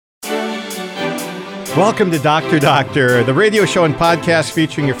Welcome to Dr. Doctor, the radio show and podcast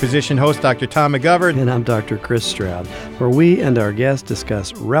featuring your physician host, Dr. Tom McGovern. And I'm Dr. Chris Stroud, where we and our guests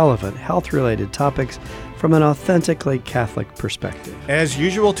discuss relevant health-related topics from an authentically Catholic perspective. As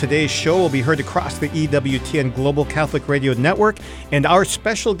usual, today's show will be heard across the EWTN Global Catholic Radio Network, and our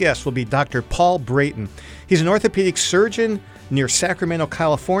special guest will be Dr. Paul Brayton. He's an orthopedic surgeon near Sacramento,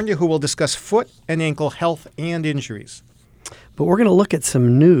 California, who will discuss foot and ankle health and injuries. But we're going to look at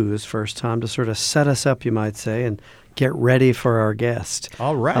some news first, Tom, to sort of set us up, you might say, and get ready for our guest.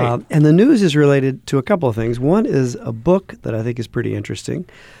 All right. And the news is related to a couple of things. One is a book that I think is pretty interesting,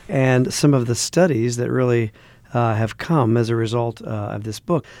 and some of the studies that really have come as a result of this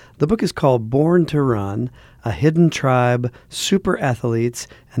book. The book is called Born to Run, A Hidden Tribe, Super Athletes,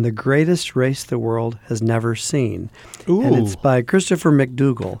 and the Greatest Race the World Has Never Seen. Ooh. And it's by Christopher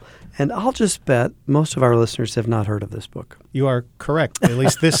McDougall. And I'll just bet most of our listeners have not heard of this book. You are correct. At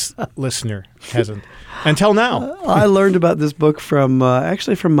least this listener hasn't. Until now. I learned about this book from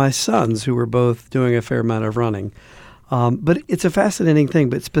actually from my sons, who were both doing a fair amount of running. But it's a fascinating thing.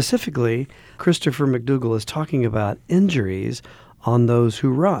 But specifically, Christopher McDougall is talking about injuries on those who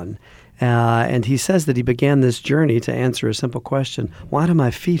run. And he says that he began this journey to answer a simple question: why do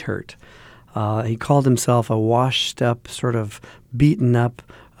my feet hurt? He called himself a washed-up, sort of beaten-up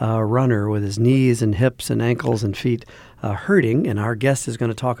runner with his knees and hips and ankles and feet hurting. And our guest is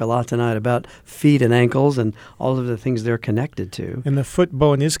going to talk a lot tonight about feet and ankles and all of the things they're connected to. And the foot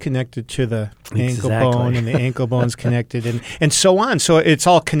bone is connected to the ankle bone, and the ankle bone's connected, and so on. So it's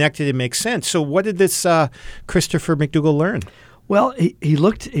all connected. It makes sense. So what did this Christopher McDougall learn? Well,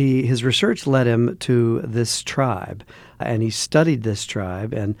 his research led him to this tribe, and he studied this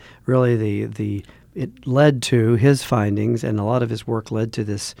tribe, and really it led to his findings, and a lot of his work led to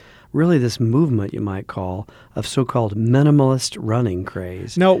this movement, you might call, of so-called minimalist running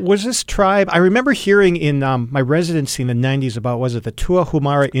craze. Now, was this tribe, I remember hearing in my residency in the 90s about, was it the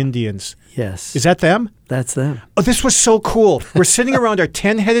Tuahumara Indians? Yes. Is that them? That's them. Oh, this was so cool. We're sitting around our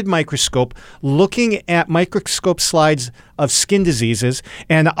 10-headed microscope looking at microscope slides of skin diseases,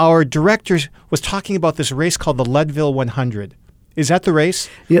 and our director was talking about this race called the Leadville 100. Is that the race?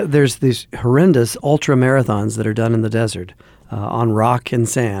 Yeah, there's these horrendous ultra marathons that are done in the desert on rock and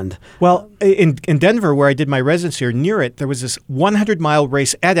sand. Well, in Denver, where I did my residency, or near it, there was this 100-mile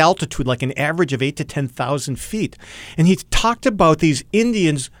race at altitude, like an average of 8,000 to 10,000 feet. And he talked about these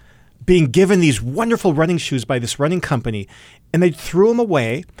Indians being given these wonderful running shoes by this running company. And they threw them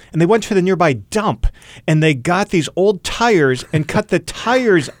away, and they went to the nearby dump, and they got these old tires and cut the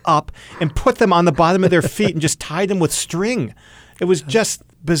tires up and put them on the bottom of their feet and just tied them with string. It was just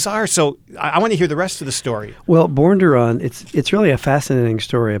bizarre. So I want to hear the rest of the story. Well, Born to Run, it's really a fascinating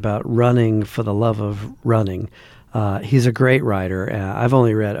story about running for the love of running. He's a great writer. I've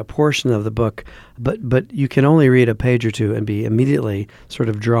only read a portion of the book, but you can only read a page or two and be immediately sort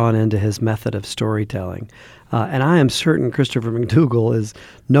of drawn into his method of storytelling. And I am certain Christopher McDougall is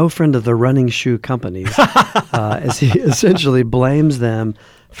no friend of the running shoe companies, as he essentially blames them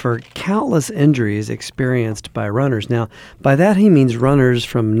for countless injuries experienced by runners. Now, by that he means runners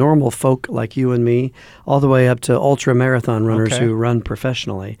from normal folk like you and me, all the way up to ultra-marathon runners who run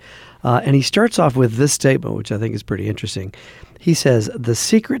professionally. And he starts off with this statement, which I think is pretty interesting. He says, "The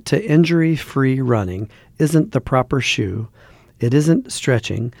secret to injury-free running isn't the proper shoe. It isn't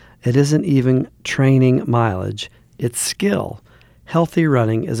stretching. It isn't even training mileage. It's skill. Healthy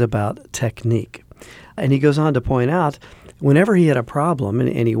running is about technique." And he goes on to point out, whenever he had a problem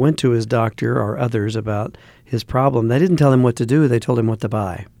and he went to his doctor or others about his problem, they didn't tell him what to do. They told him what to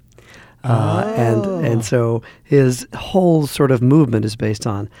buy. And so his whole sort of movement is based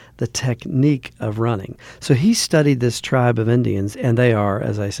on the technique of running. So he studied this tribe of Indians, and they are,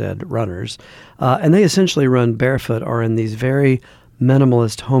 as I said, runners. And they essentially run barefoot or in these very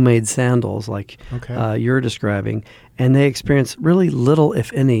minimalist homemade sandals like you're describing. And they experience really little,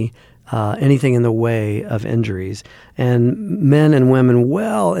 if any, anything in the way of injuries. And men and women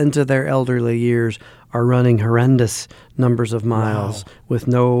well into their elderly years are running horrendous numbers of miles with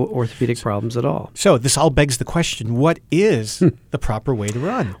no orthopedic problems at all. So this all begs the question, what is the proper way to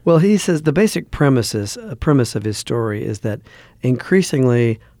run? Well, he says the basic premise of his story is that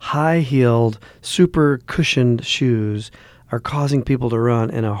increasingly high-heeled, super cushioned shoes are causing people to run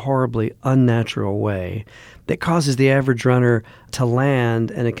in a horribly unnatural way that causes the average runner to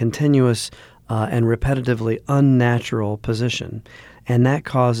land in a continuous and repetitively unnatural position. And that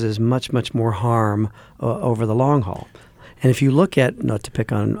causes much, much more harm over the long haul. And if you look at, not to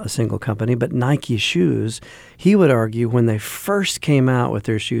pick on a single company, but Nike shoes, he would argue when they first came out with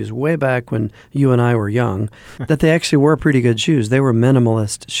their shoes way back when you and I were young, that they actually were pretty good shoes. They were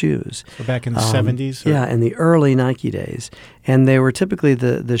minimalist shoes. So back in the 70s? Yeah, in the early Nike days. And they were typically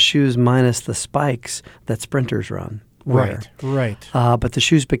the shoes minus the spikes that sprinters wear. Right. But the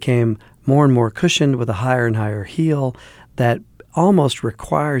shoes became more and more cushioned with a higher and higher heel that almost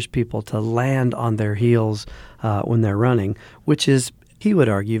requires people to land on their heels when they're running, which is, he would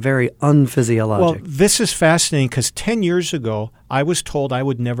argue, very unphysiologic. Well, this is fascinating because 10 years ago, I was told I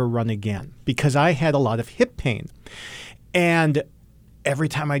would never run again because I had a lot of hip pain. And every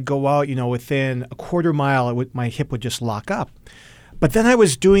time I'd go out, within a quarter mile, my hip would just lock up. But then I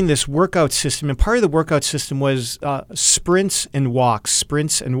was doing this workout system, and part of the workout system was sprints and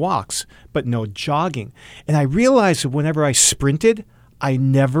walks, but no jogging. And I realized that whenever I sprinted, I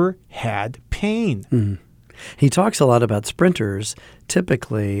never had pain. Mm. He talks a lot about sprinters.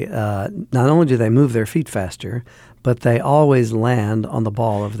 Typically, not only do they move their feet faster, but they always land on the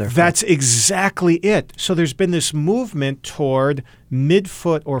ball of their foot. That's exactly it. So there's been this movement toward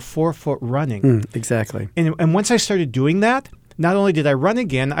midfoot or forefoot running. Exactly. And once I started doing that, not only did I run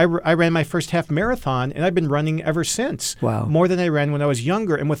again, I ran my first half marathon, and I've been running ever since. Wow. More than I ran when I was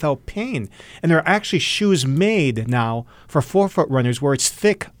younger and without pain. And there are actually shoes made now for forefoot runners where it's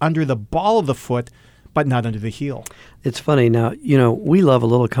thick under the ball of the foot, but not under the heel. It's funny. Now, we love a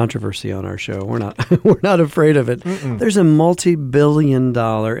little controversy on our show. We're not afraid of it. Mm-mm. There's a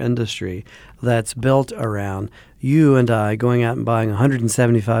multi-billion-dollar industry that's built around you and I going out and buying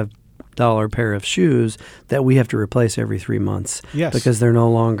 $175 pair of shoes that we have to replace every 3 months. Yes. Because they're no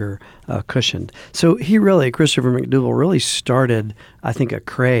longer cushioned. So Christopher McDougall really started, I think, a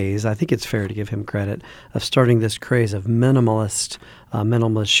craze. I think it's fair to give him credit of starting this craze of minimalist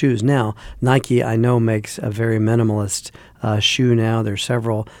shoes. Now, Nike, I know, makes a very minimalist shoe now. There's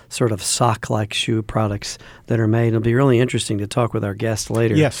several sort of sock-like shoe products that are made. It'll be really interesting to talk with our guest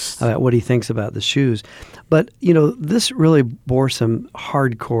later about what he thinks about the shoes. But, this really bore some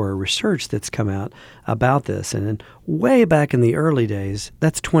hardcore research that's come out about this. And way back in the early days,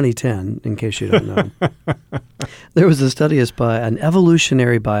 that's 2010, in case you don't know, there was a study by an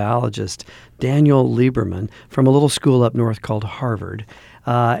evolutionary biologist, Daniel Lieberman, from a little school up north called Harvard.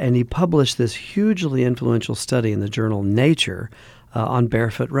 And he published this hugely influential study in the journal Nature on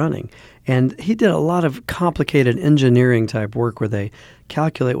barefoot running. And he did a lot of complicated engineering type work where they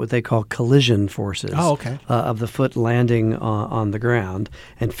calculate what they call collision forces of the foot landing on the ground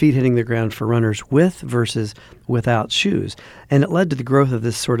and feet hitting the ground for runners with versus without shoes. And it led to the growth of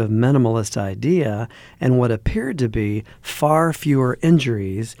this sort of minimalist idea and what appeared to be far fewer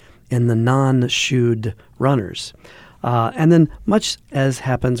injuries in the non-shoed runners. And then, much as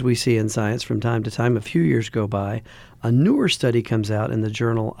happens we see in science from time to time, a few years go by, a newer study comes out in the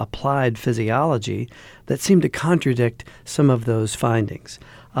journal Applied Physiology that seemed to contradict some of those findings.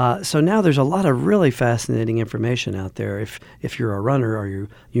 So now there's a lot of really fascinating information out there if you're a runner or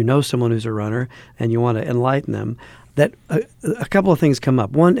you know someone who's a runner and you want to enlighten them. That a couple of things come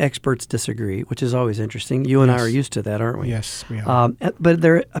up. One, experts disagree, which is always interesting. You and I are used to that, aren't we? Yes, we are. But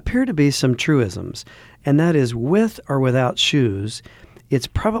there appear to be some truisms, and that is with or without shoes, it's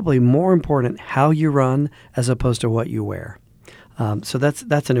probably more important how you run as opposed to what you wear. So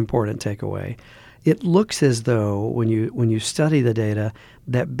that's an important takeaway. It looks as though when you study the data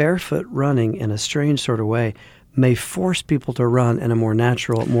that barefoot running in a strange sort of way may force people to run in a more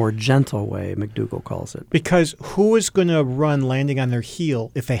natural, more gentle way, McDougall calls it. Because who is going to run landing on their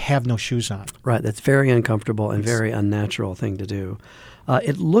heel if they have no shoes on? Right. That's very uncomfortable and very unnatural thing to do.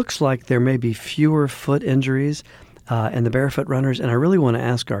 It looks like there may be fewer foot injuries and the barefoot runners, and I really want to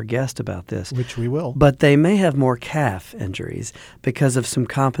ask our guest about this. Which we will. But they may have more calf injuries because of some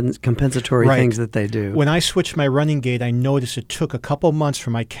compensatory things that they do. When I switched my running gait, I noticed it took a couple months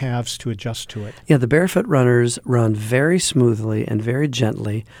for my calves to adjust to it. Yeah, the barefoot runners run very smoothly and very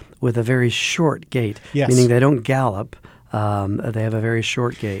gently with a very short gait, meaning they don't gallop. They have a very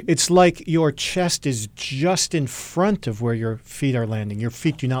short gait. It's like your chest is just in front of where your feet are landing. Your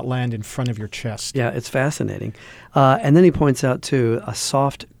feet do not land in front of your chest. Yeah, it's fascinating. And then he points out, too, a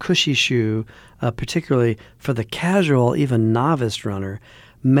soft, cushy shoe, particularly for the casual, even novice runner,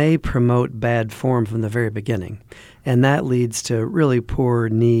 may promote bad form from the very beginning. And that leads to really poor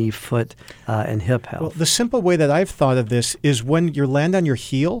knee, foot, and hip health. Well, the simple way that I've thought of this is when you land on your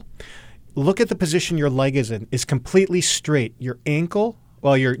heel, look at the position your leg is in. It's completely straight. Your ankle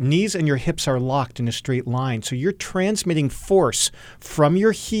Well, your knees and your hips are locked in a straight line. So you're transmitting force from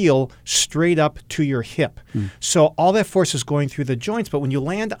your heel straight up to your hip. So all that force is going through the joints. But when you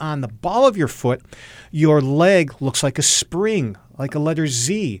land on the ball of your foot, your leg looks like a spring, like a letter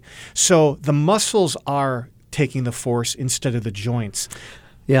Z. So the muscles are taking the force instead of the joints.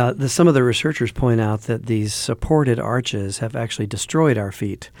 Yeah, some of the researchers point out that these supported arches have actually destroyed our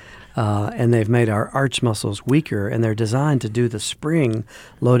feet. And they've made our arch muscles weaker, and they're designed to do the spring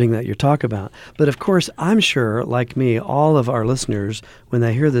loading that you're talking about. But of course, I'm sure, like me, all of our listeners, when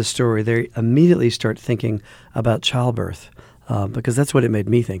they hear this story, they immediately start thinking about childbirth. Because that's what it made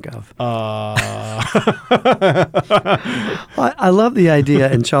me think of. I love the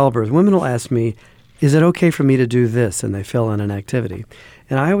idea in childbirth. Women will ask me, is it okay for me to do this? And they fill in an activity.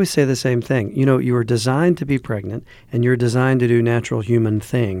 And I always say the same thing. You know, you were designed to be pregnant, and you're designed to do natural human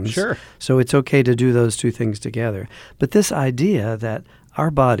things. Sure. So it's okay to do those two things together. But this idea that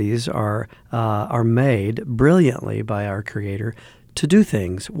our bodies are made brilliantly by our Creator to do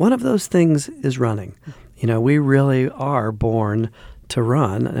things. One of those things is running. You know, we really are born to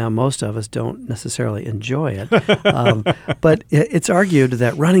run. Now, most of us don't necessarily enjoy it, but it's argued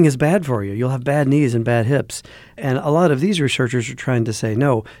that running is bad for you. You'll have bad knees and bad hips. And a lot of these researchers are trying to say,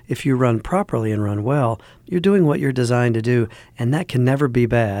 no, if you run properly and run well, you're doing what you're designed to do, and that can never be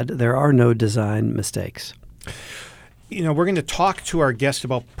bad. There are no design mistakes. You know, we're going to talk to our guest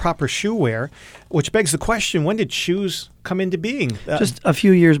about proper shoe wear, which begs the question, when did shoes come into being? Just a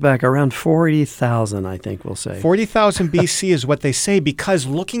few years back, around 40,000, I think we'll say. 40,000 BC is what they say, because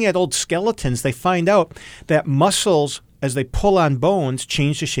looking at old skeletons, they find out that muscles, as they pull on bones,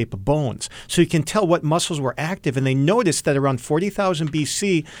 change the shape of bones. So you can tell what muscles were active, and they noticed that around 40,000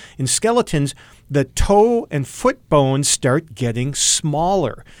 BC in skeletons, the toe and foot bones start getting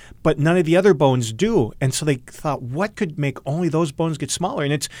smaller, but none of the other bones do. And so they thought, what could make only those bones get smaller?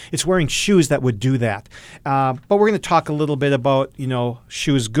 And it's wearing shoes that would do that. But we're going to talk a little bit about, you know,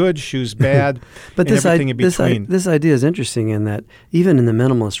 shoes good, shoes bad, but and everything in between. This idea is interesting in that even in the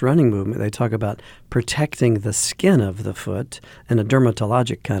minimalist running movement, they talk about protecting the skin of the foot in a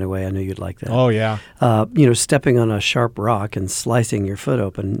dermatologic kind of way. I know you'd like that. Oh, yeah. You know, stepping on a sharp rock and slicing your foot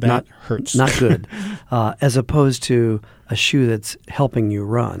open. That hurts. Not good. As opposed to a shoe that's helping you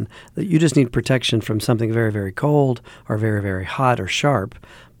run. That you just need protection from something very, very cold or very, very hot or sharp,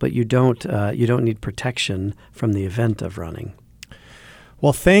 but you don't need protection from the event of running.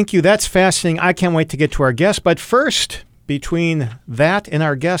 Well, thank you. That's fascinating. I can't wait to get to our guest. But first, between that and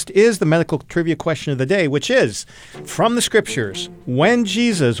our guest is the medical trivia question of the day, which is, from the scriptures, when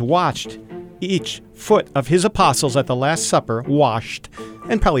Jesus watched each foot of his apostles at the Last Supper, washed,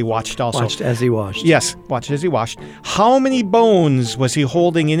 and probably watched also. Watched as he washed. Yes, watched as he washed. How many bones was he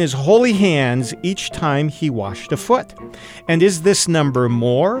holding in his holy hands each time he washed a foot? And is this number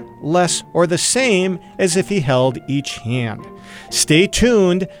more, less, or the same as if he held each hand? Stay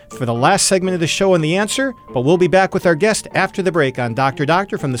tuned for the last segment of the show and the answer, but we'll be back with our guest after the break on Dr.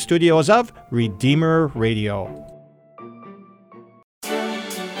 Doctor from the studios of Redeemer Radio.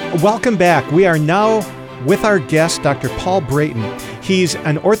 Welcome back. We are now with our guest, Dr. Paul Brayton. He's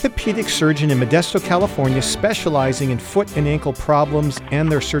an orthopedic surgeon in Modesto, California, specializing in foot and ankle problems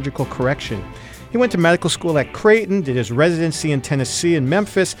and their surgical correction. He went to medical school at Creighton, did his residency in Tennessee and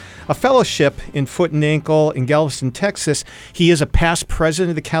Memphis, a fellowship in foot and ankle in Galveston, Texas. He is a past president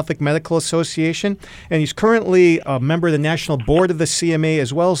of the Catholic Medical Association, and he's currently a member of the National Board of the CMA,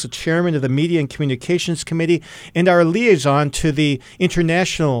 as well as the chairman of the Media and Communications Committee, and our liaison to the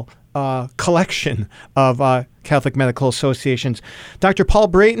international collection of Catholic Medical Associations. Dr. Paul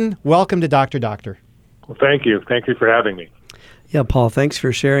Brayton, welcome to Dr. Doctor. Well, thank you. Thank you for having me. Yeah, Paul, thanks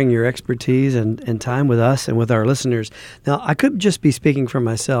for sharing your expertise and time with us and with our listeners. Now, I could just be speaking for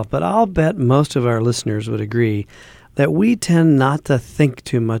myself, but I'll bet most of our listeners would agree that we tend not to think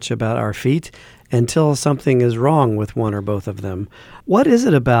too much about our feet until something is wrong with one or both of them. What is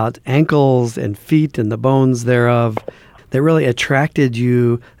it about ankles and feet and the bones thereof that really attracted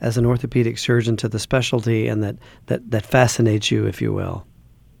you as an orthopedic surgeon to the specialty and that fascinates you, if you will?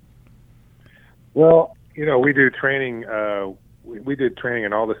 Well, you know, we do training. We did training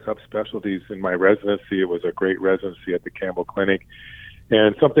in all the subspecialties in my residency. It was a great residency at the Campbell Clinic.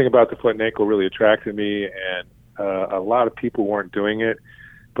 And something about the foot and ankle really attracted me, and a lot of people weren't doing it.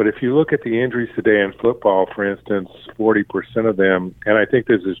 But if you look at the injuries today in football, for instance, 40% of them, and I think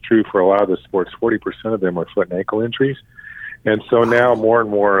this is true for a lot of the sports, 40% of them are foot and ankle injuries. And so now more and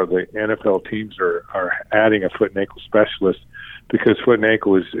more of the NFL teams are adding a foot and ankle specialist, because foot and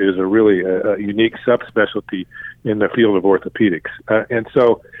ankle is a really a unique subspecialty in the field of orthopedics. And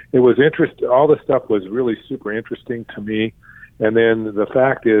so it was all this stuff was really super interesting to me. And then the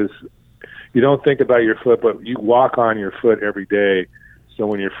fact is, you don't think about your foot, but you walk on your foot every day. So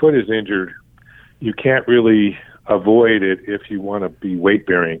when your foot is injured, you can't really avoid it if you want to be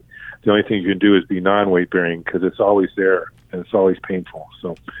weight-bearing. The only thing you can do is be non-weight-bearing because it's always there and it's always painful.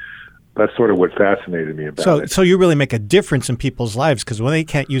 So that's sort of what fascinated me about it. So you really make a difference in people's lives because when they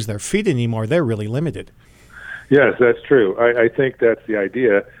can't use their feet anymore, they're really limited. Yes, that's true. I think that's the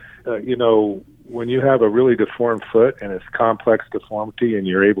idea. When you have a really deformed foot and it's complex deformity and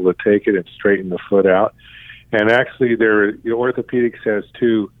you're able to take it and straighten the foot out, and actually the orthopedics says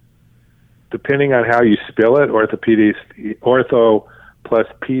too, depending on how you spell it, ortho plus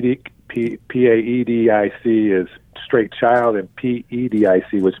paedic, P-A-E-D-I-C is straight child, and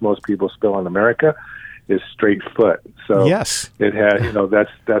P-E-D-I-C, which most people spell in America, is straight foot. So yes, it has,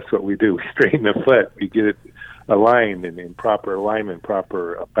 that's what we do. We straighten the foot. We get it aligned and in proper alignment,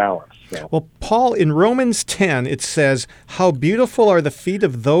 proper balance. So. Well, Paul, in Romans 10, it says, how beautiful are the feet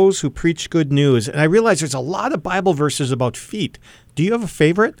of those who preach good news. And I realize there's a lot of Bible verses about feet. Do you have a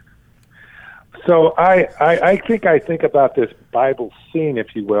favorite? So I think about this Bible scene,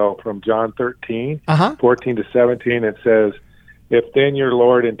 if you will, from John 13, 14 to 17. It says, if then your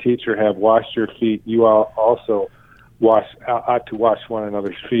Lord and teacher have washed your feet, you also ought to wash one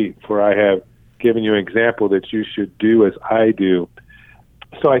another's feet, for I have given you an example that you should do as I do.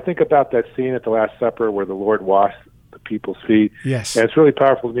 So I think about that scene at the Last Supper where the Lord washed the people's feet. Yes. And it's really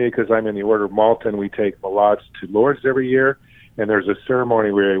powerful to me because I'm in the Order of Malta, and we take Malads to Lourdes every year, and there's a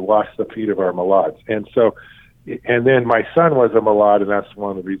ceremony where we wash the feet of our Malads. And then my son was a Malad, and that's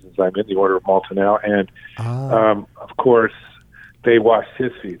one of the reasons I'm in the Order of Malta now. And, of course, they washed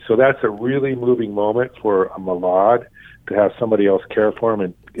his feet. So that's a really moving moment for a Malad to have somebody else care for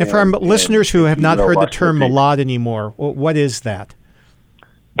him. And for our listeners who have not heard the term Malad anymore, what is that?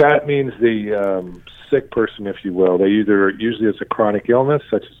 That means the sick person, if you will. Usually it's a chronic illness,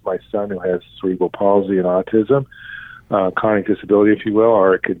 such as my son who has cerebral palsy and autism, chronic disability, if you will,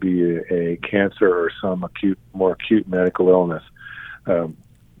 or it could be a cancer or some more acute medical illness,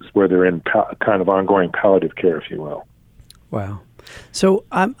 where they're in kind of ongoing palliative care, if you will. Wow. So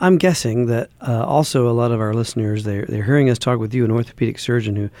I'm guessing that also a lot of our listeners, they're hearing us talk with you, an orthopedic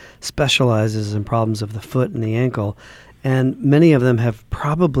surgeon who specializes in problems of the foot and the ankle, and many of them have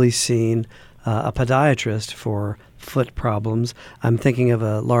probably seen a podiatrist for foot problems. I'm thinking of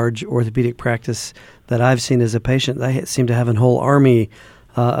a large orthopedic practice that I've seen as a patient. They seem to have a whole army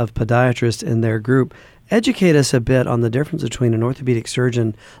of podiatrists in their group. Educate us a bit on the difference between an orthopedic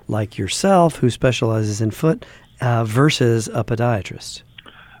surgeon like yourself, who specializes in foot, versus a podiatrist.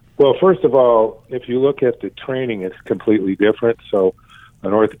 Well, first of all, if you look at the training, it's completely different. So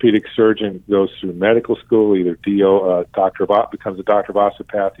an orthopedic surgeon goes through medical school, either becomes a doctor of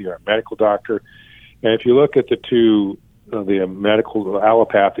osteopathy or a medical doctor. And if you look at the two, the medical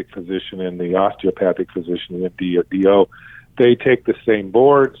allopathic physician and the osteopathic physician, the MD or DO, they take the same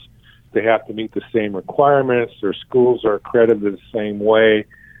boards. They have to meet the same requirements. Their schools are accredited the same way,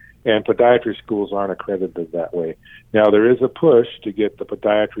 and podiatry schools aren't accredited that way. Now, there is a push to get the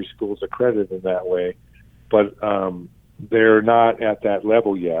podiatry schools accredited in that way, but they're not at that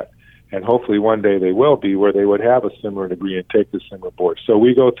level yet. And hopefully one day they will be, where they would have a similar degree and take the similar board. So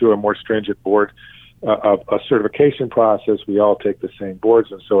we go through a more stringent board of a certification process. We all take the same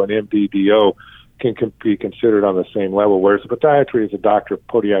boards, and so an MD-DO can be considered on the same level, whereas a podiatry is a doctor of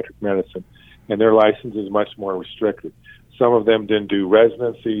podiatric medicine, and their license is much more restricted. Some of them didn't do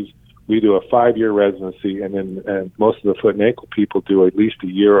residencies. We do a 5-year residency, and most of the foot and ankle people do at least a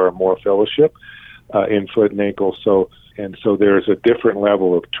year or more fellowship in foot and ankle. So there's a different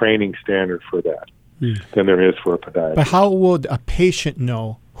level of training standard for that than there is for a podiatrist. But how would a patient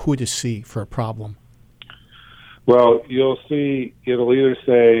know who to see for a problem? Well, you'll see it'll either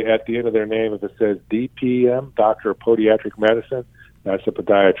say at the end of their name, if it says DPM, Doctor of Podiatric Medicine, that's a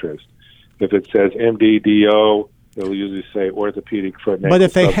podiatrist. If it says MD-DO, it'll usually say orthopedic foot and ankle. But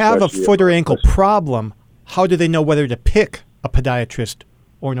if they have a foot or ankle problem, how do they know whether to pick a podiatrist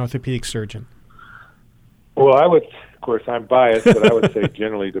or an orthopedic surgeon? Well, of course, I'm biased, but I would say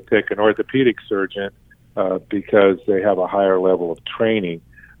generally to pick an orthopedic surgeon because they have a higher level of training.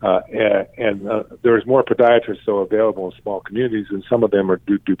 And there's more podiatrists available in small communities, and some of them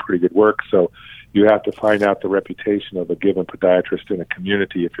do pretty good work. So you have to find out the reputation of a given podiatrist in a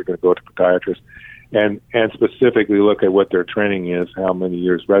community if you're going to go to podiatrist, and specifically look at what their training is, how many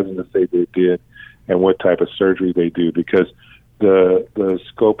years residency they did, and what type of surgery they do, because the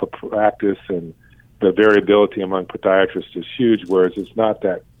scope of practice and the variability among podiatrists is huge, whereas it's not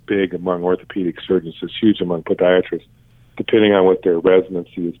that big among orthopedic surgeons. It's huge among podiatrists, depending on what their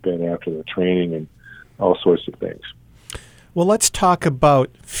residency has been after their training and all sorts of things. Well, let's talk about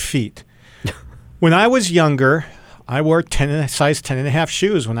feet. When I was younger, I wore size 10.5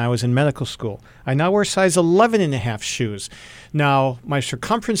 shoes when I was in medical school. I now wear size 11.5 shoes. Now, my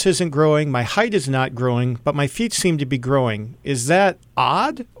circumference isn't growing, my height is not growing, but my feet seem to be growing. Is that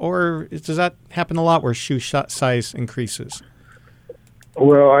odd, or does that happen a lot where shoe size increases?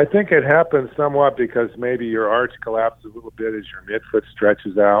 Well, I think it happens somewhat because maybe your arch collapses a little bit as your midfoot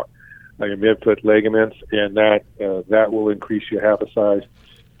stretches out, your midfoot ligaments, and that will increase you half a size.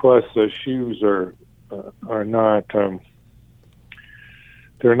 Plus, the shoes are not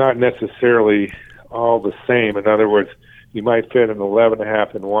they're not necessarily all the same. In other words, you might fit an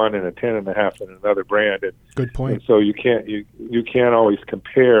 11.5 in one and a 10.5 in another brand. Good point. And so you can't always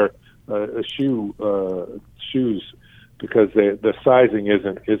compare shoes because the sizing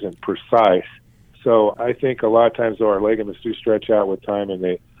isn't precise. So I think a lot of times, though, our ligaments do stretch out with time,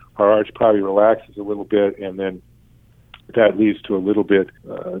 and our arch probably relaxes a little bit, and then that leads to a little bit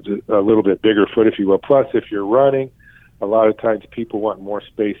bigger foot, if you will. Plus, if you're running, a lot of times people want more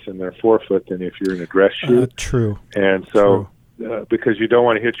space in their forefoot than if you're in a dress shoe. True. And so, because you don't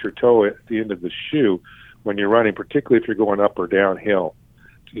want to hit your toe at the end of the shoe when you're running, particularly if you're going up or downhill.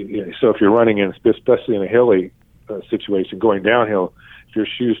 So if you're running especially in a hilly situation, going downhill, if your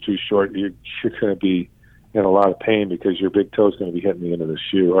shoe's too short, you're going to be in a lot of pain because your big toe is going to be hitting the end of the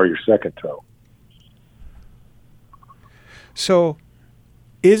shoe, or your second toe. So,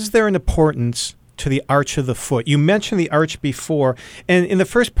 is there an importance to the arch of the foot? You mentioned the arch before, and in the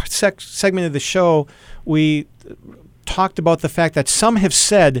first segment of the show, we talked about the fact that some have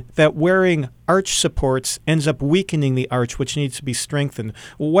said that wearing arch supports ends up weakening the arch, which needs to be strengthened.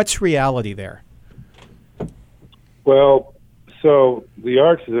 What's reality there? Well, so the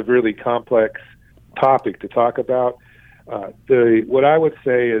arch is a really complex topic to talk about. What I would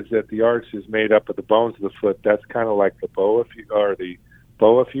say is that the arch is made up of the bones of the foot. That's kind of like the bow, if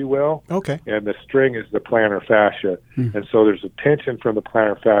you will. Okay. And the string is the plantar fascia. And so there's a tension from the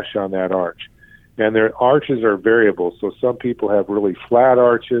plantar fascia on that arch. And their arches are variable. So some people have really flat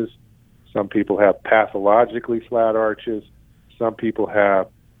arches. Some people have pathologically flat arches. Some people have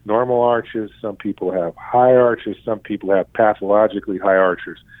normal arches. Some people have high arches. Some people have pathologically high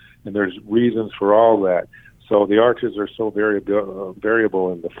arches. And there's reasons for all that. So the arches are so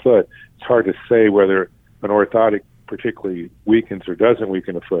variable in the foot, it's hard to say whether an orthotic particularly weakens or doesn't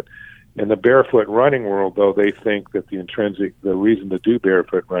weaken the foot. In the barefoot running world, though, they think that the reason to do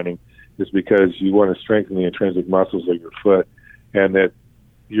barefoot running is because you want to strengthen the intrinsic muscles of your foot, and that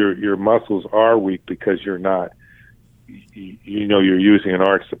your muscles are weak because you're you're using an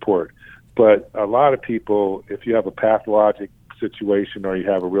arch support. But a lot of people, if you have a pathologic situation or you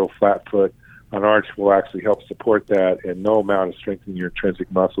have a real flat foot, an arch will actually help support that, and no amount of strengthening your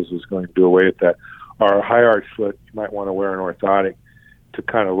intrinsic muscles is going to do away with that. Or a high arch foot, you might want to wear an orthotic to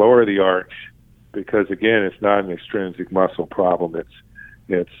kind of lower the arch, because again, it's not an extrinsic muscle problem. It's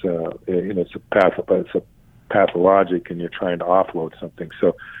a pathologic, and you're trying to offload something.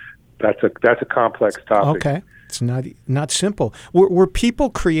 So that's a complex topic. Okay, it's not simple. Were people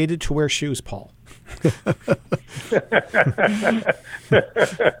created to wear shoes, Paul?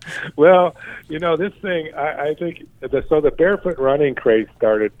 Well, this thing, I think, the barefoot running craze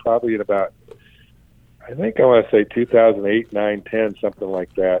started probably in about, I want to say 2008, 9, 10, something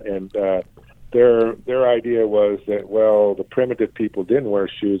like that. And their idea was that, well, the primitive people didn't wear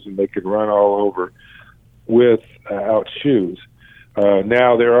shoes and they could run all over without shoes.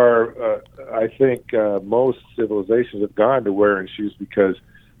 Now there are, I think most civilizations have gone to wearing shoes because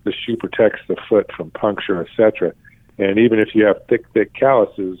the shoe protects the foot from puncture, etc. And even if you have thick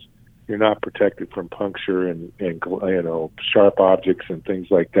calluses, you're not protected from puncture and sharp objects and things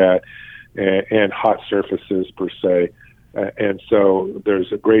like that, and hot surfaces per se. And so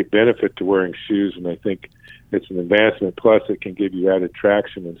there's a great benefit to wearing shoes, and I think it's an advancement. Plus, it can give you added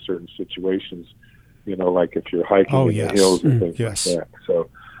traction in certain situations, like if you're hiking in the hills and things like that. So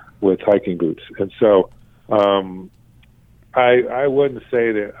with hiking boots. And so I wouldn't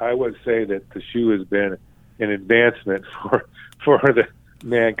say that. I would say that the shoe has been an advancement for the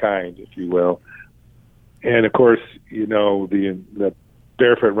mankind, if you will. And of course, the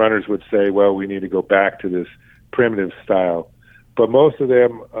barefoot runners would say, well, we need to go back to this primitive style. But most of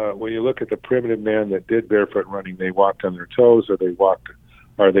them, when you look at the primitive men that did barefoot running, they walked on their toes, or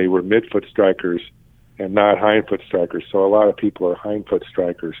they were midfoot strikers and not hindfoot strikers. So a lot of people are hindfoot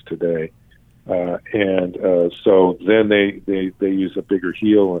strikers today. So then they use a bigger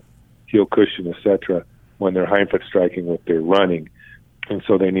heel cushion, etc., when they're hindfoot striking with their running, and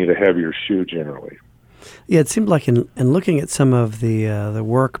so they need a heavier shoe generally. Yeah, it seemed like in looking at some of the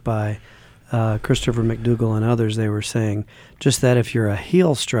work by Christopher McDougall and others, they were saying just that if you're a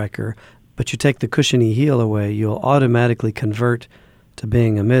heel striker, but you take the cushiony heel away, you'll automatically convert to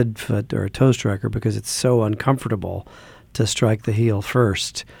being a midfoot or a toe striker because it's so uncomfortable to strike the heel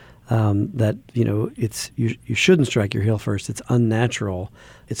first. That you shouldn't strike your heel first. It's unnatural.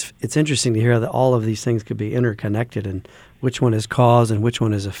 It's interesting to hear that all of these things could be interconnected, and which one is cause and which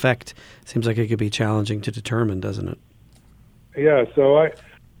one is effect. Seems like it could be challenging to determine, doesn't it? Yeah. So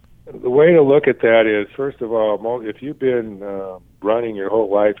the way to look at that is, first of all, if you've been running your whole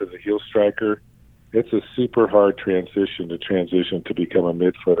life as a heel striker, it's a super hard transition to become a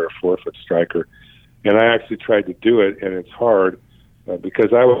midfoot or forefoot striker. And I actually tried to do it, and it's hard.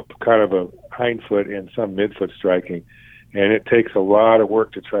 Because I was kind of a hindfoot and some midfoot striking, and it takes a lot of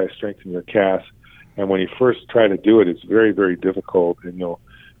work to try to strengthen your calves. And when you first try to do it, it's very, very difficult. And you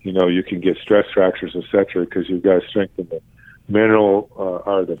can get stress fractures, etc., because you've got to strengthen the mineral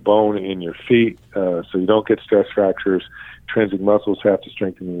or the bone in your feet, so you don't get stress fractures. Intrinsic muscles have to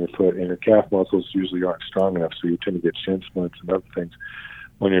strengthen in your foot, and your calf muscles usually aren't strong enough, so you tend to get shin splints and other things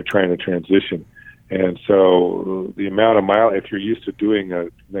when you're trying to transition. And so the amount of mile, if you're used to doing a,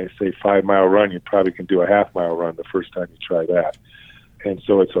 say, 5-mile run, you probably can do a half-mile run the first time you try that. And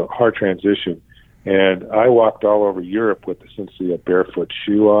so it's a hard transition. And I walked all over Europe with essentially a barefoot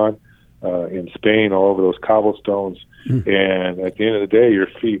shoe on, in Spain, all over those cobblestones. And at the end of the day, your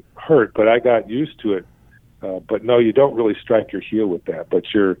feet hurt, but I got used to it. But no, you don't really strike your heel with that. But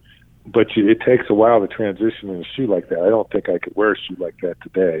it takes a while to transition in a shoe like that. I don't think I could wear a shoe like that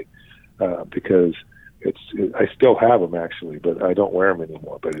today. Because I still have them actually, but I don't wear them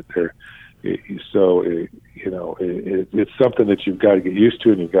anymore. But it's something that you've got to get used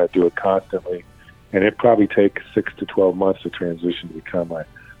to, and you've got to do it constantly. And it probably takes 6 to 12 months to transition to become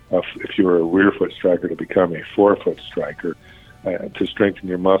if you were a rear foot striker, to become a forefoot striker, to strengthen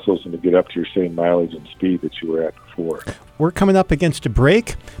your muscles and to get up to your same mileage and speed that you were at before. We're coming up against a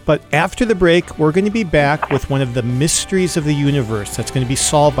break, but after the break, we're going to be back with one of the mysteries of the universe that's going to be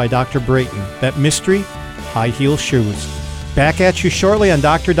solved by Dr. Brayton. That mystery, high heel shoes. Back at you shortly on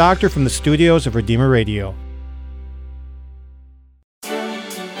Dr. Doctor from the studios of Redeemer Radio.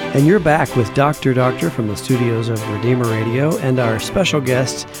 And you're back with Dr. Doctor from the studios of Redeemer Radio, and our special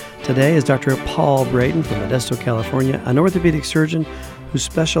guest today is Dr. Paul Brayton from Modesto, California, an orthopedic surgeon who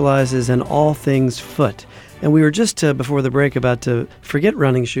specializes in all things foot. And we were just, before the break, about to forget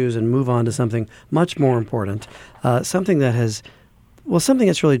running shoes and move on to something much more important, something that's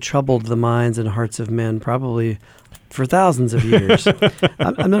really troubled the minds and hearts of men probably for thousands of years.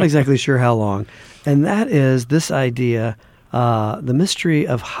 I'm not exactly sure how long. And that is this idea, the mystery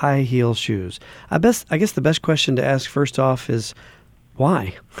of high heel shoes. I guess the best question to ask first off is,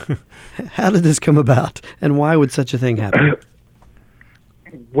 why? How did this come about, and why would such a thing happen?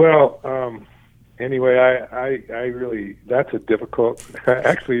 Well, anyway, I really, that's a difficult,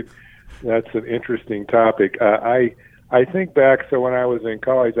 actually, that's an interesting topic. I think back, so when I was in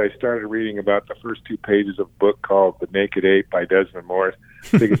college, I started reading about the first 2 pages of a book called The Naked Ape by Desmond Morris.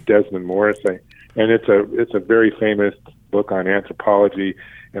 I think it's Desmond Morris. And it's a very famous book on anthropology,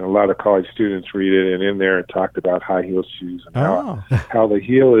 and a lot of college students read it, and in there it talked about high heel shoes and how the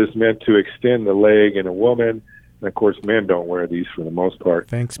heel is meant to extend the leg in a woman. And of course, men don't wear these for the most part.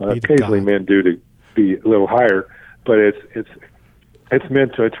 Thanks be occasionally to God. Men do, to be a little higher, but it's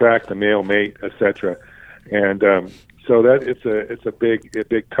meant to attract the male mate, etc. And so that it's a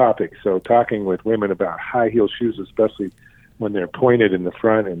big topic. So talking with women about high heel shoes, especially when they're pointed in the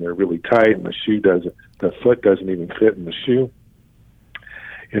front and they're really tight, and the foot doesn't even fit in the shoe.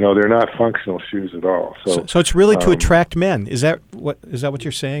 They're not functional shoes at all. So it's really to attract men. Is that what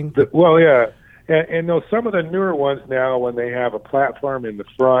you're saying? Well, yeah. And some of the newer ones now, when they have a platform in the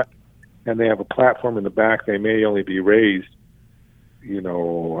front and they have a platform in the back, they may only be raised,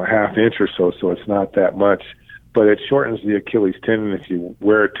 a half inch or so it's not that much. But it shortens the Achilles tendon. If you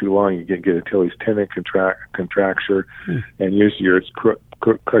wear it too long, you can get Achilles tendon contracture, and usually it's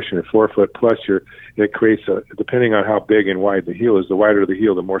crushing your forefoot. Plus, it creates depending on how big and wide the heel is. The wider the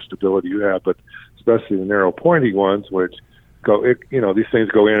heel, the more stability you have. But especially the narrow, pointy ones, which these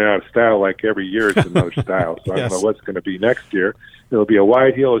things go in and out of style. Like every year, it's another style. So yes. I don't know what's going to be next year. It'll be a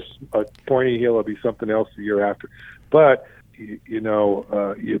wide heel, a pointy heel. It'll be something else the year after. But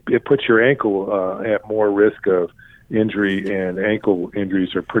it puts your ankle at more risk of injury, and ankle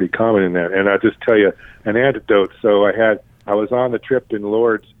injuries are pretty common in that. And I'll just tell you an anecdote. So I was on the trip in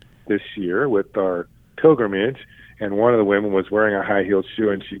Lourdes this year with our pilgrimage, and one of the women was wearing a high-heeled shoe,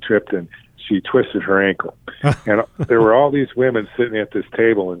 and she tripped and she twisted her ankle. And there were all these women sitting at this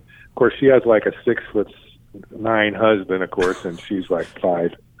table, and of course she has like a 6'9" husband, of course, and she's like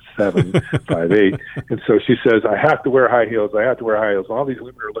 5'6", 5'7", 5'8". And so she says, I have to wear high heels. I have to wear high heels. And all these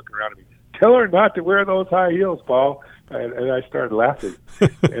women are looking around at me. Tell her not to wear those high heels, Paul. And I started laughing.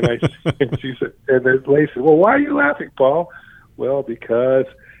 And she said, and then Leigh said, well, why are you laughing, Paul? Well, because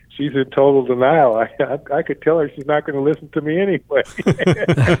she's in total denial. I could tell her she's not going to listen to me anyway.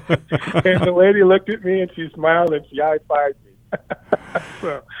 And the lady looked at me and she smiled and she high-fived me.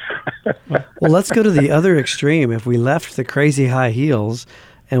 So. Well, let's go to the other extreme. If we left the crazy high heels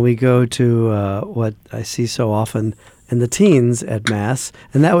and we go to what I see so often in the teens at Mass,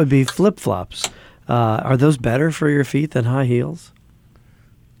 and that would be flip-flops. Are those better for your feet than high heels?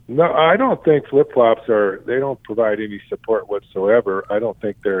 No, I don't think flip-flops they don't provide any support whatsoever. I don't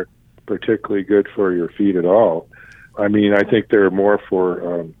think they're particularly good for your feet at all. I mean, I think they're more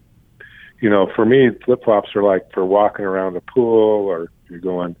for, for me, flip-flops are like for walking around the pool, or you're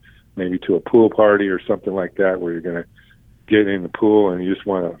going maybe to a pool party or something like that where you're going to get in the pool and you just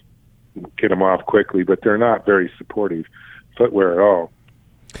want to get them off quickly, but they're not very supportive footwear at all.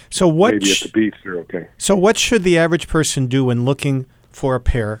 So maybe at the beach they're okay. So what should the average person do when looking for a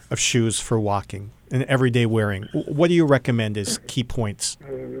pair of shoes for walking and everyday wearing? What do you recommend as key points?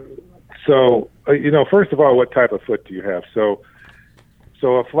 So, first of all, what type of foot do you have? So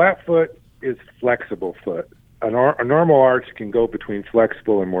a flat foot is flexible foot. A normal arch can go between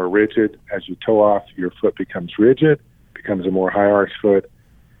flexible and more rigid. As you toe off, your foot becomes rigid, becomes a more high arch foot.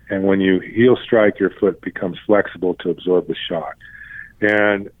 And when you heel strike, your foot becomes flexible to absorb the shock.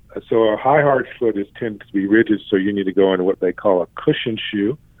 And so a high arch foot tends to be rigid, so you need to go into what they call a cushion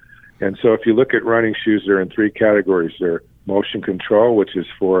shoe. And so if you look at running shoes, they're in three categories. They're motion control, which is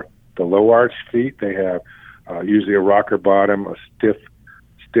for the low arch feet. They have usually a rocker bottom, a stiff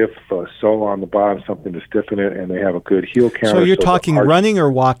sole on the bottom, something to stiffen it, and they have a good heel counter. So you're talking running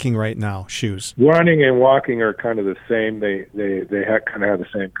or walking right now, shoes? Running and walking are kind of the same. They kind of have the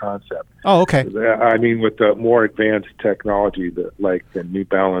same concept. Oh, okay. I mean, with the more advanced technology, like the New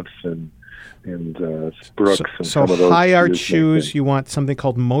Balance and Brooks and some of those. So high arch shoes, you want something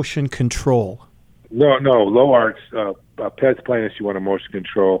called motion control. No, low arch. Peds Planus, you want a motion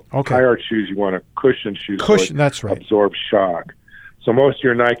control. Okay. High arch shoes, you want a cushion shoe. Cushion, that's right. Absorb shock. So most of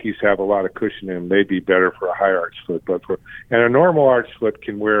your Nikes have a lot of cushion in them. They'd be better for a high arch foot. And a normal arch foot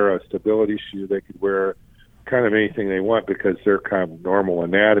can wear a stability shoe. They could wear kind of anything they want because they're kind of normal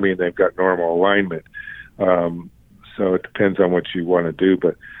anatomy and they've got normal alignment. So it depends on what you want to do.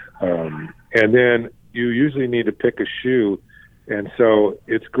 But and then you usually need to pick a shoe. And so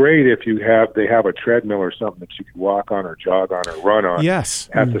it's great if they have a treadmill or something that you could walk on or jog on or run on. Yes.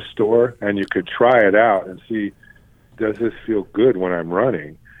 At the store, and you could try it out and see, does this feel good when I'm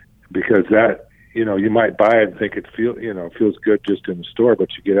running? Because that, you might buy it and think it feels good just in the store, but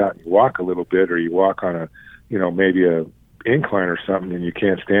you get out and you walk a little bit, or you walk on maybe a incline or something, and you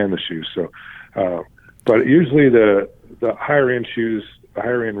can't stand the shoes. So, but usually the higher end shoes, the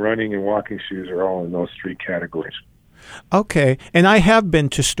higher end running and walking shoes are all in those three categories. Okay. And I have been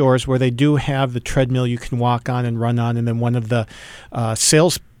to stores where they do have the treadmill you can walk on and run on, and then one of the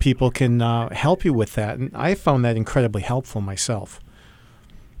salespeople can help you with that. And I found that incredibly helpful myself.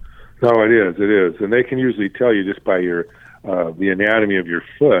 No, it is. And they can usually tell you just by your the anatomy of your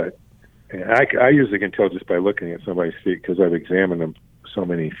foot. And I usually can tell just by looking at somebody's feet because I've examined them so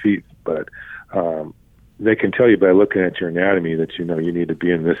many feet. But they can tell you by looking at your anatomy that you need to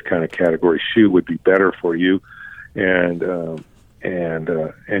be in this kind of category. Shoe would be better for you. And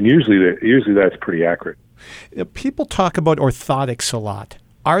usually that's pretty accurate. People talk about orthotics a lot.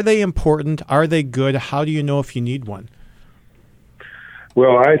 Are they important? Are they good? How do you know if you need one?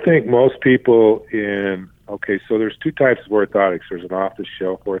 Well, I think most people so there's two types of orthotics. There's an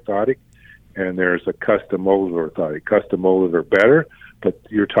off-the-shelf orthotic, and there's a custom molded orthotic. Custom molded are better, but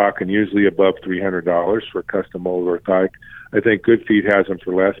you're talking usually above $300 for a custom molded orthotic. I think Good Feet has them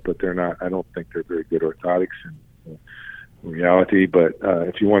for less, but they're not. I don't think they're very good orthotics in reality. But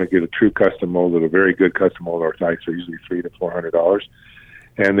if you want to get a true custom molded, a very good custom molded orthotics are usually $300 to $400.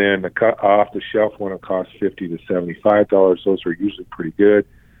 And then the off-the-shelf one will cost $50 to $75. Those are usually pretty good.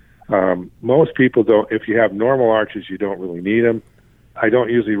 Most people don't. If you have normal arches, you don't really need them. I don't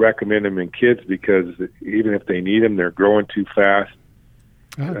usually recommend them in kids because even if they need them, they're growing too fast.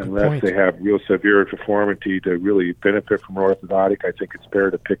 Unless they have real severe deformity to really benefit from orthotic, I think it's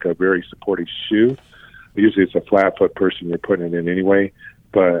better to pick a very supportive shoe. Usually it's a flat foot person you're putting it in anyway,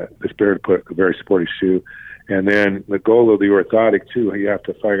 but it's better to put a very supportive shoe. And then the goal of the orthotic too, you have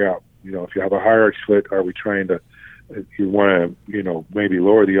to figure out, if you have a high arch foot, are we trying to, you want to, maybe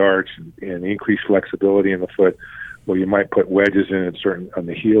lower the arch and increase flexibility in the foot. Well, you might put wedges in on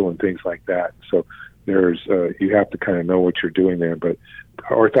the heel and things like that. So there's, you have to kind of know what you're doing there, but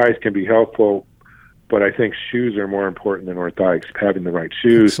orthotics can be helpful, but I think shoes are more important than orthotics, having the right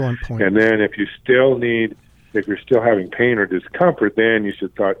shoes. Excellent point. And then if you're still having pain or discomfort, then you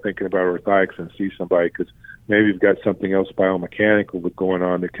should start thinking about orthotics and see somebody, because maybe you've got something else biomechanical going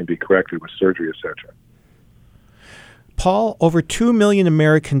on that can be corrected with surgery, etc. Paul, over 2 million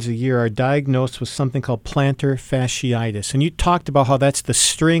Americans a year are diagnosed with something called plantar fasciitis. And you talked about how that's the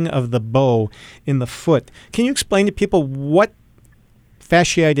string of the bow in the foot. Can you explain to people what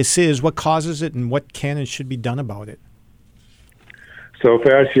fasciitis is, what causes it, and what can and should be done about it? So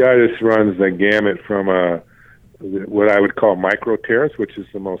fasciitis runs the gamut from what I would call micro tears, which is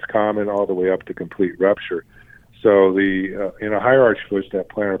the most common, all the way up to complete rupture. So in a high arch foot, that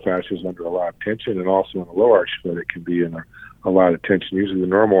plantar fascia is under a lot of tension, and also in a low arch foot, it can be in a lot of tension. Usually the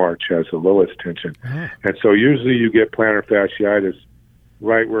normal arch has the lowest tension. And so usually you get plantar fasciitis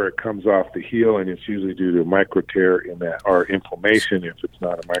right where it comes off the heel, and it's usually due to a micro tear in that, or inflammation if it's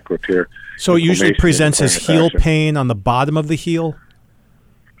not a micro tear. So it usually presents as heel pain on the bottom of the heel?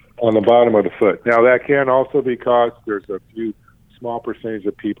 On the bottom of the foot. Now that can also be caused, there's a few small percentage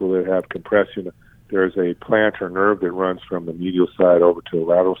of people that have compression. There's a plantar nerve that runs from the medial side over to the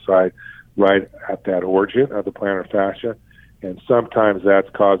lateral side, right at that origin of the plantar fascia, and sometimes that's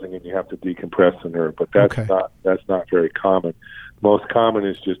causing it. You have to decompress the nerve, but that's not very common. Most common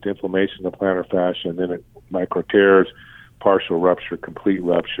is just inflammation of the plantar fascia, and then it micro tears, partial rupture, complete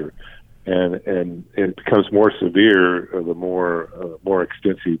rupture, and it becomes more severe the more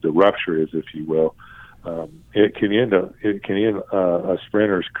extensive the rupture is, if you will. It can end a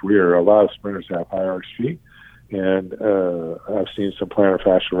sprinter's career. A lot of sprinters have high arch feet, and I've seen some plantar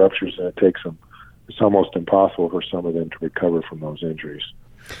fascial ruptures, and it's almost impossible for some of them to recover from those injuries.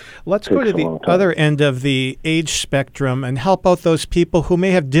 Let's go to the other end of the age spectrum and help out those people who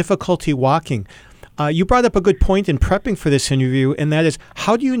may have difficulty walking. You brought up a good point in prepping for this interview, and that is,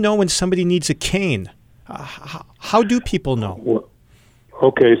 how do you know when somebody needs a cane? How do people know? Well,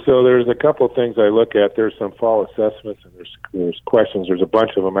 okay, so there's a couple of things I look at. There's some fall assessments, and there's questions. There's a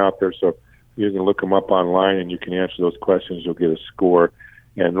bunch of them out there, so you can look them up online, and you can answer those questions. You'll get a score,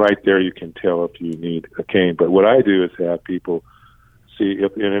 and right there you can tell if you need a cane. But what I do is have people see,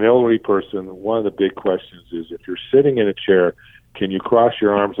 if in an elderly person, one of the big questions is, if you're sitting in a chair, can you cross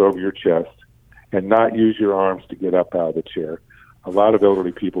your arms over your chest and not use your arms to get up out of the chair? A lot of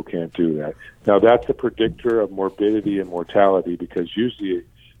elderly people can't do that. Now, that's a predictor of morbidity and mortality, because usually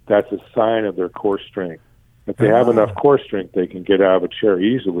that's a sign of their core strength. If they have enough core strength, they can get out of a chair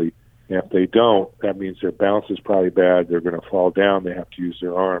easily. And if they don't, that means their balance is probably bad. They're going to fall down. They have to use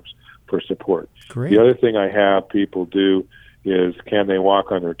their arms for support. Great. The other thing I have people do is, can they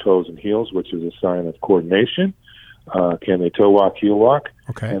walk on their toes and heels, which is a sign of coordination? Can they toe walk, heel walk?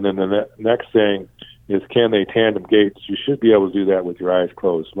 Okay. And then the next thing is, can they tandem gaits? You should be able to do that with your eyes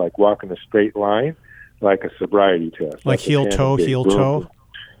closed, like walking a straight line, like a sobriety test. Like heel toe, heel toe?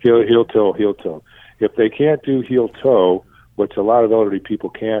 Heel toe, heel toe. If they can't do heel toe, which a lot of elderly people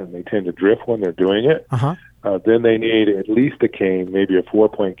can't, and they tend to drift when they're doing it, then they need at least a cane, maybe a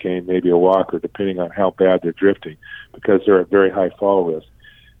 4-point cane, maybe a walker, depending on how bad they're drifting, because they're at very high fall risk.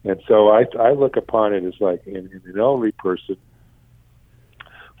 And so I look upon it as like, in an elderly person,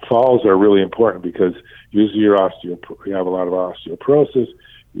 falls are really important, because usually you have a lot of osteoporosis.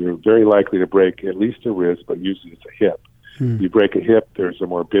 You're very likely to break at least a wrist, but usually it's a hip. You break a hip, there's a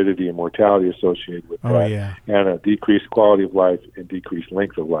morbidity and mortality associated with that, and a decreased quality of life and decreased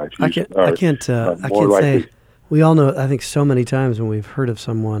length of life. I can't say, we all know, I think so many times when we've heard of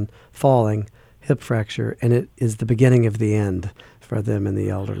someone falling, hip fracture, and it is the beginning of the end for them and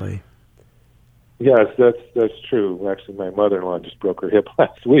the elderly. Yes, that's true. Actually, my mother-in-law just broke her hip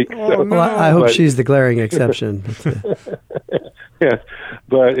last week. Oh, no. Well, I hope she's the glaring exception. Yes,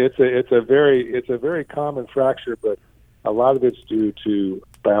 but it's a very common fracture, but a lot of it's due to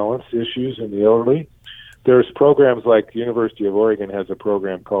balance issues in the elderly. There's programs like the University of Oregon has a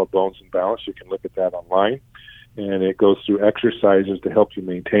program called Bones and Balance. You can look at that online, and it goes through exercises to help you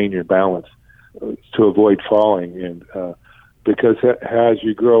maintain your balance to avoid falling. And because as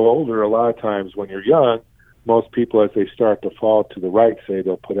you grow older, a lot of times when you're young, most people, as they start to fall to the right, say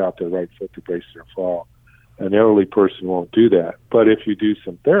they'll put out their right foot to brace their fall. An elderly person won't do that. But if you do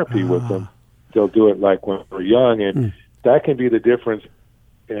some therapy with them, they'll do it like when they're young, and that can be the difference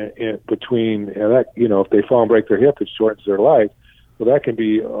between that. If they fall and break their hip, it shortens their life. Well, that can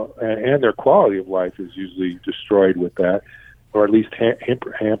be, and their quality of life is usually destroyed with that, or at least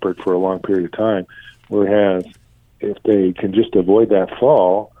hampered for a long period of time. Whereas if they can just avoid that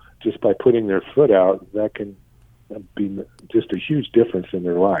fall just by putting their foot out, that can be just a huge difference in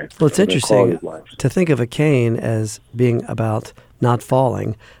their life. Well, it's in their quality interesting of life. to think of a cane as being about not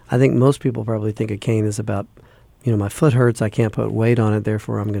falling. I think most people probably think a cane is about, my foot hurts, I can't put weight on it,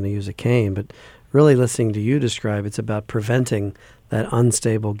 therefore I'm going to use a cane. But really listening to you describe, it's about preventing that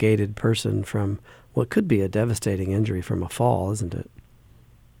unstable, gaited person from what could be a devastating injury from a fall, isn't it?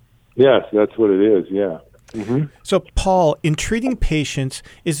 Yes, that's what it is, yeah. Mm-hmm. So, Paul, in treating patients,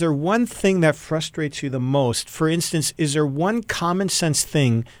 is there one thing that frustrates you the most? For instance, is there one common sense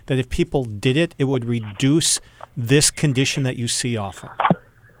thing that if people did it, it would reduce this condition that you see often?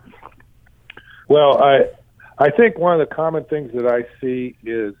 Well, I think one of the common things that I see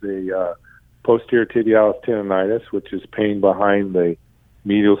is a posterior tibialis tendonitis, which is pain behind the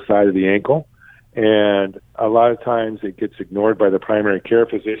medial side of the ankle. And a lot of times it gets ignored by the primary care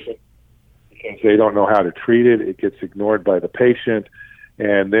physician because they don't know how to treat it. It gets ignored by the patient,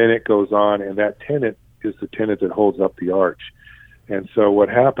 and then it goes on, and that tenon is the tenon that holds up the arch. And so what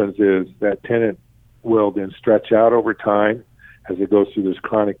happens is that tenon will then stretch out over time as it goes through this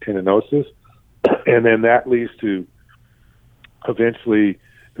chronic tendinosis, and then that leads to eventually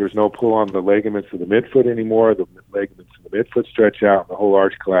there's no pull on the ligaments of the midfoot anymore. The ligaments of the midfoot stretch out, and the whole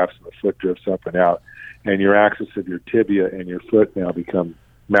arch collapses, and the foot drifts up and out. And your axis of your tibia and your foot now become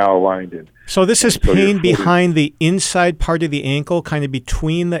malaligned. So this is pain behind the inside part of the ankle, kind of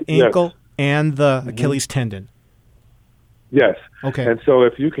between the ankle and the Achilles tendon. Yes. Okay. And so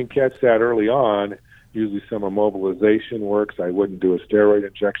if you can catch that early on, usually some immobilization works. I wouldn't do a steroid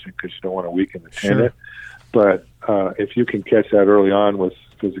injection because you don't want to weaken the tendon. But if you can catch that early on with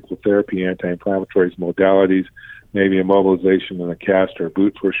physical therapy, anti-inflammatories, modalities, maybe immobilization in a cast or a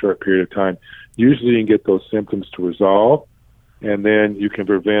boot for a short period of time, usually you can get those symptoms to resolve, and then you can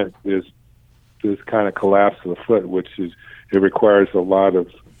prevent this kind of collapse of the foot, which is, it requires a lot of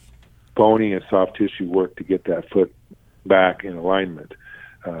bony and soft tissue work to get that foot back in alignment.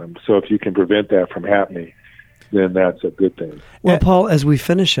 So if you can prevent that from happening, then that's a good thing. Well, Paul, as we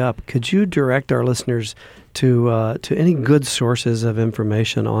finish up, could you direct our listeners to any good sources of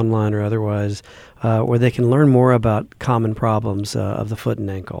information, online or otherwise, where they can learn more about common problems of the foot and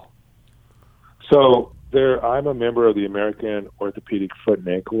ankle? So I'm a member of the American Orthopedic Foot and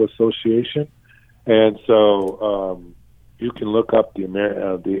Ankle Association, and so you can look up the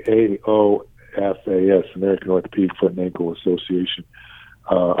AOFAS, American Orthopedic Foot and Ankle Association,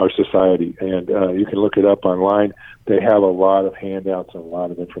 our society, and you can look it up online. They have a lot of handouts and a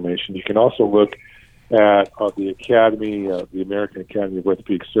lot of information. You can also look at the Academy, the American Academy of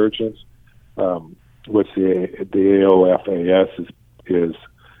Orthopedic Surgeons, which the AOFAS is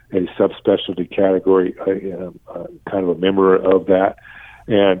a subspecialty category, kind of a member of that,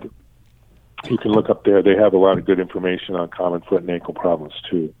 and you can look up there. They have a lot of good information on common foot and ankle problems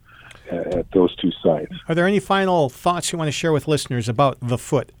too at those two sites. Are there any final thoughts you want to share with listeners about the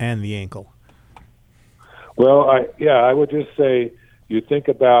foot and the ankle? Well, I would just say you think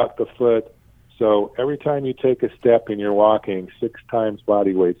about the foot. So every time you take a step and you're walking, 6 times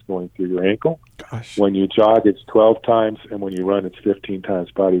body weight's going through your ankle. Gosh. When you jog, it's 12 times, and when you run, it's 15 times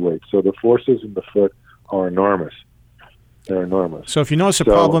body weight. So the forces in the foot are enormous. They're enormous. So if you notice a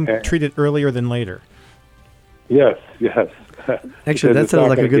problem, treat it earlier than later. Yes. Actually, that sounds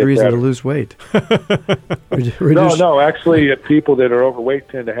like a good reason to lose weight. No. Actually, people that are overweight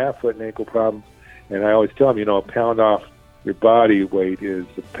tend to have foot and ankle problems. And I always tell them, a pound off your body weight is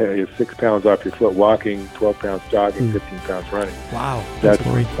 6 pounds off your foot walking, 12 pounds jogging, 15 pounds running. Wow. That's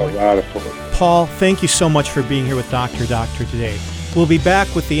a lot of fun. Paul, thank you so much for being here with Dr. Doctor today. We'll be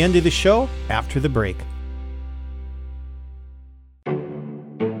back with the end of the show after the break.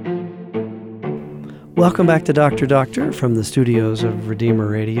 Welcome back to Dr. Doctor from the studios of Redeemer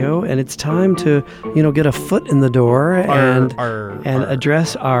Radio, and it's time to, get a foot in the door and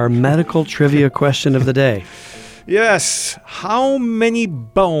address our medical trivia question of the day. Yes. How many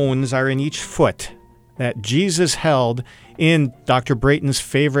bones are in each foot that Jesus held in Dr. Brayton's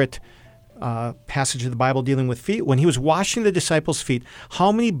favorite passage of the Bible dealing with feet? When he was washing the disciples' feet,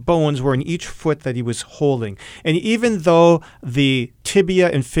 how many bones were in each foot that he was holding? And even though the tibia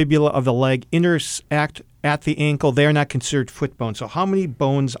and fibula of the leg intersect at the ankle, they are not considered foot bones. So how many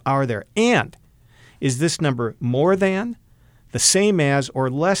bones are there? And is this number more than, the same as, or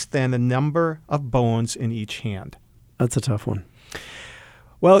less than the number of bones in each hand? That's a tough one.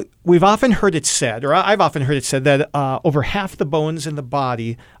 Well, we've often heard it said, or I've often heard it said, that over half the bones in the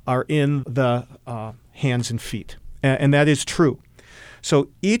body are in the hands and feet. And that is true. So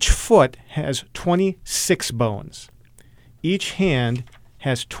each foot has 26 bones. Each hand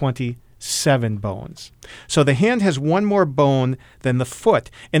has 26 7 bones. So the hand has 1 more bone than the foot.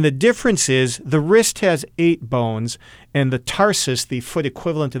 And the difference is the wrist has 8 bones and the tarsus, the foot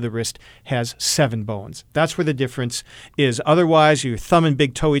equivalent to the wrist, has 7 bones. That's where the difference is. Otherwise, your thumb and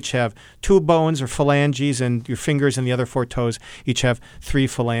big toe each have 2 bones or phalanges, and your fingers and the other 4 toes each have 3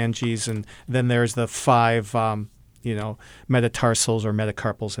 phalanges. And then there's the 5 metatarsals or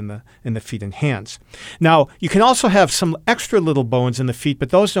metacarpals in the feet and hands. Now, you can also have some extra little bones in the feet, but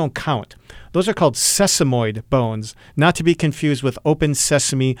those don't count. Those are called sesamoid bones, not to be confused with open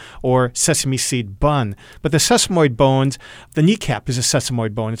sesame or sesame seed bun. But the sesamoid bones, the kneecap is a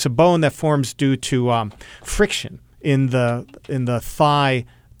sesamoid bone. It's a bone that forms due to friction in the thigh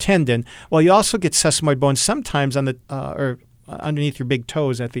tendon. Well, you also get sesamoid bones sometimes on the or underneath your big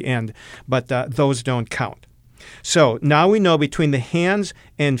toes at the end, but those don't count. So now we know between the hands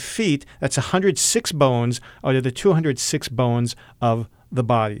and feet, that's 106 bones out of the 206 bones of the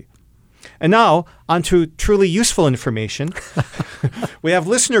body. And now, on to truly useful information. We have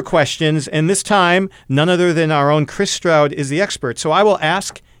listener questions, and this time, none other than our own Chris Stroud is the expert. So I will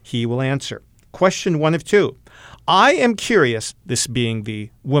ask, he will answer. Question 1 of 2. I am curious, this being the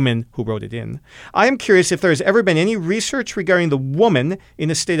woman who wrote it in, I am curious if there has ever been any research regarding the woman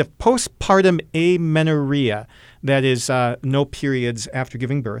in a state of postpartum amenorrhea, that is, no periods after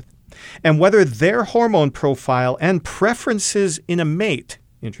giving birth, and whether their hormone profile and preferences in a mate,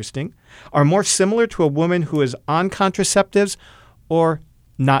 interesting, are more similar to a woman who is on contraceptives or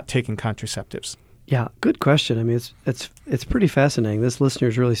not taking contraceptives. Yeah, good question. I mean, it's pretty fascinating. This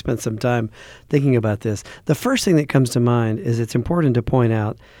listener's really spent some time thinking about this. The first thing that comes to mind is it's important to point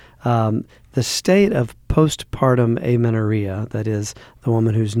out the state of postpartum amenorrhea, that is, the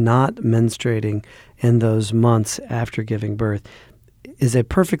woman who's not menstruating in those months after giving birth, is a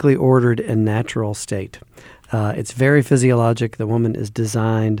perfectly ordered and natural state. It's very physiologic. The woman is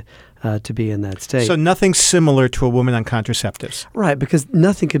designed to be in that state. So nothing similar to a woman on contraceptives. Right, because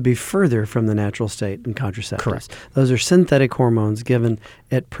nothing could be further from the natural state in contraceptives. Correct. Those are synthetic hormones given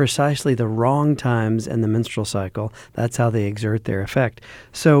at precisely the wrong times in the menstrual cycle. That's how they exert their effect.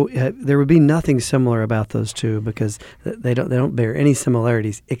 So there would be nothing similar about those two because they don't bear any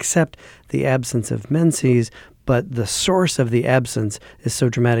similarities except the absence of menses. But the source of the absence is so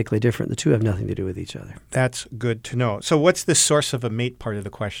dramatically different. The two have nothing to do with each other. That's good to know. So what's the source of a mate part of the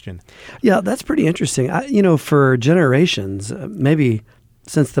question? Yeah, that's pretty interesting. For generations, maybe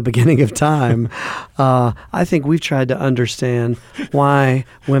since the beginning of time, I think we've tried to understand why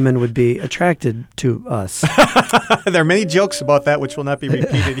women would be attracted to us. There are many jokes about that which will not be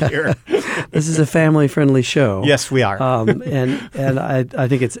repeated here. This is a family-friendly show. Yes, we are. And I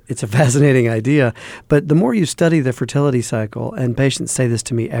think it's a fascinating idea. But the more you study the fertility cycle, and patients say this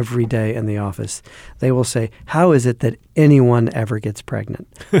to me every day in the office, they will say, how is it that anyone ever gets pregnant?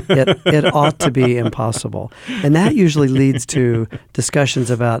 It ought to be impossible. And that usually leads to discussions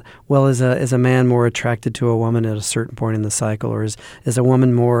about, well, is a man more attracted to a woman at a certain point in the cycle, or is a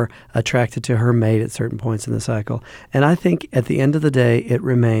woman more attracted to her mate at certain points in the cycle? And I think at the end of the day, it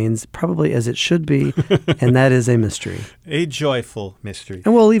remains probably as it should be, and that is a mystery. A joyful mystery.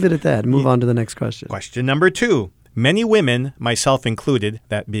 And we'll leave it at that and move on to the next question. Question number 2. Many women, myself included,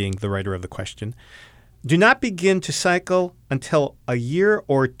 that being the writer of the question, do not begin to cycle until a year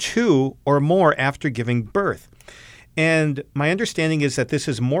or 2 or more after giving birth. And my understanding is that this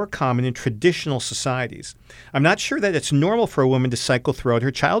is more common in traditional societies. I'm not sure that it's normal for a woman to cycle throughout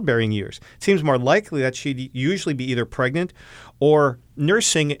her childbearing years. It seems more likely that she'd usually be either pregnant or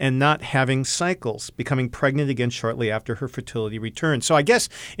nursing and not having cycles, becoming pregnant again shortly after her fertility returns. So I guess,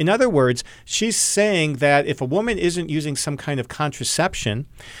 in other words, she's saying that if a woman isn't using some kind of contraception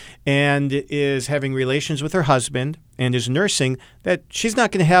and is having relations with her husband and is nursing, that she's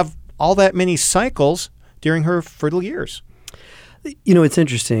not going to have all that many cycles during her fertile years. It's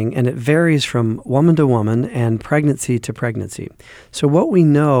interesting, and it varies from woman to woman and pregnancy to pregnancy. So what we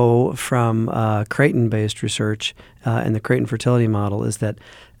know from Creighton-based research and the Creighton fertility model is that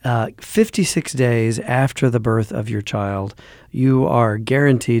 56 days after the birth of your child, you are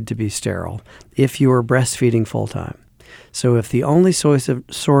guaranteed to be sterile if you are breastfeeding full-time. So if the only source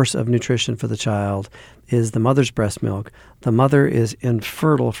of nutrition for the child is the mother's breast milk, the mother is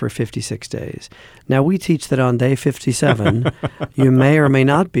infertile for 56 days. Now, we teach that on day 57, you may or may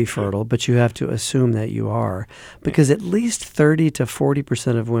not be fertile, but you have to assume that you are, because at least 30 to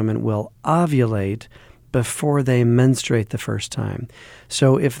 40% of women will ovulate before they menstruate the first time.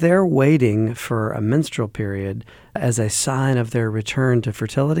 So if they're waiting for a menstrual period as a sign of their return to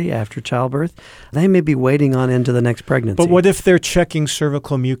fertility after childbirth, they may be waiting on into the next pregnancy. But what if they're checking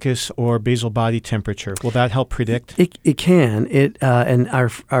cervical mucus or basal body temperature? Will that help predict? It can. And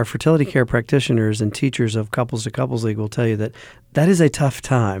our fertility care practitioners and teachers of Couples to Couples League will tell you that is a tough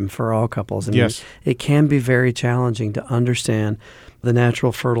time for all couples. I mean, yes. It can be very challenging to understand the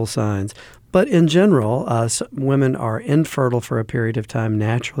natural fertile signs. But in general, women are infertile for a period of time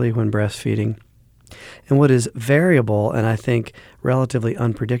naturally when breastfeeding. And what is variable and I think relatively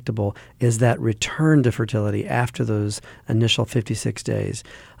unpredictable is that return to fertility after those initial 56 days.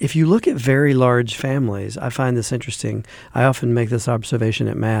 If you look at very large families, I find this interesting. I often make this observation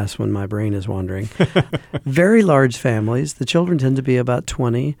at Mass when my brain is wandering. Very large families, the children tend to be about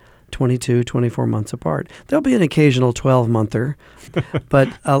 20, 22, 24 months apart. There'll be an occasional 12-monther, but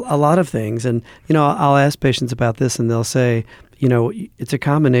a lot of things. And, I'll ask patients about this and they'll say, it's a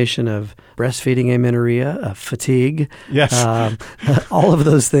combination of breastfeeding amenorrhea, fatigue, yes. All of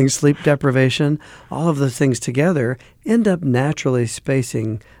those things, sleep deprivation, all of those things together end up naturally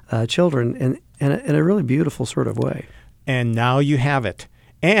spacing children in a really beautiful sort of way. And now you have it.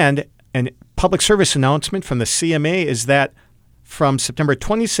 And a public service announcement from the CMA is that from September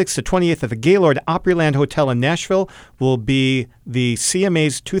 26th to 28th at the Gaylord Opryland Hotel in Nashville will be the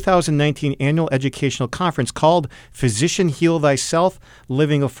CMA's 2019 annual educational conference called Physician Heal Thyself,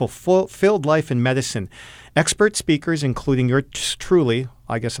 Living a Fulfilled Life in Medicine. Expert speakers, including yours truly,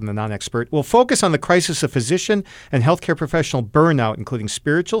 I guess I'm the non-expert, will focus on the crisis of physician and healthcare professional burnout, including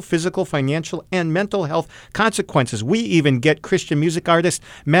spiritual, physical, financial, and mental health consequences. We even get Christian music artist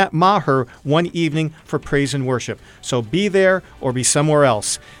Matt Maher one evening for praise and worship. So be there or be somewhere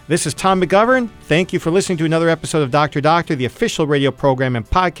else. This is Tom McGovern. Thank you for listening to another episode of Dr. Doctor, the official radio program and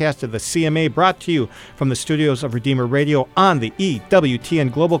podcast of the CMA, brought to you from the studios of Redeemer Radio on the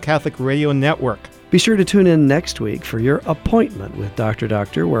EWTN Global Catholic Radio Network. Be sure to tune in next week for your appointment with Dr.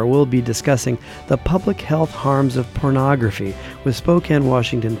 Doctor, where we'll be discussing the public health harms of pornography with Spokane,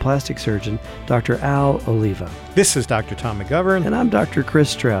 Washington plastic surgeon Dr. Al Oliva. This is Dr. Tom McGovern. And I'm Dr. Chris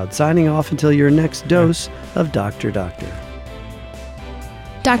Stroud, signing off until your next dose of Dr. Doctor.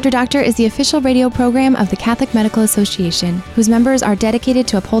 Dr. Doctor is the official radio program of the Catholic Medical Association, whose members are dedicated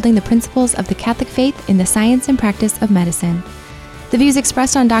to upholding the principles of the Catholic faith in the science and practice of medicine. The views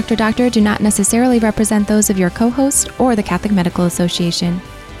expressed on Dr. Doctor do not necessarily represent those of your co-host or the Catholic Medical Association.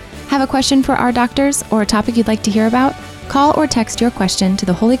 Have a question for our doctors or a topic you'd like to hear about? Call or text your question to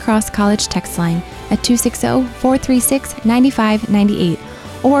the Holy Cross College text line at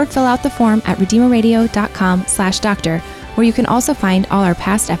 260-436-9598 or fill out the form at redeemerradio.com/doctor, where you can also find all our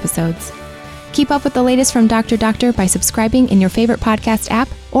past episodes. Keep up with the latest from Dr. Doctor by subscribing in your favorite podcast app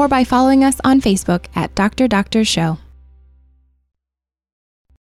or by following us on Facebook at Dr. Doctor Show.